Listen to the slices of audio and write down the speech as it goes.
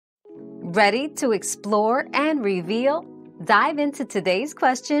Ready to explore and reveal? Dive into today's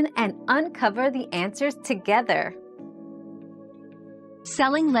question and uncover the answers together.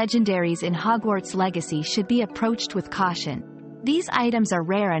 Selling legendaries in Hogwarts Legacy should be approached with caution. These items are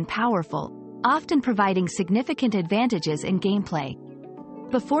rare and powerful, often providing significant advantages in gameplay.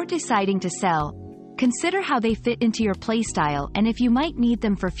 Before deciding to sell, consider how they fit into your playstyle and if you might need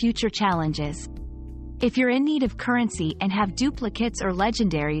them for future challenges. If you're in need of currency and have duplicates or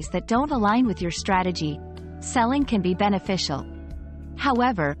legendaries that don't align with your strategy, selling can be beneficial.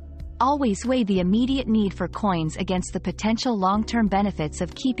 However, always weigh the immediate need for coins against the potential long-term benefits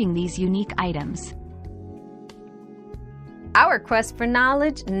of keeping these unique items. Our quest for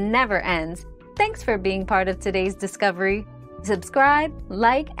knowledge never ends. Thanks for being part of today's discovery. Subscribe,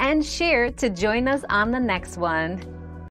 like, and share to join us on the next one.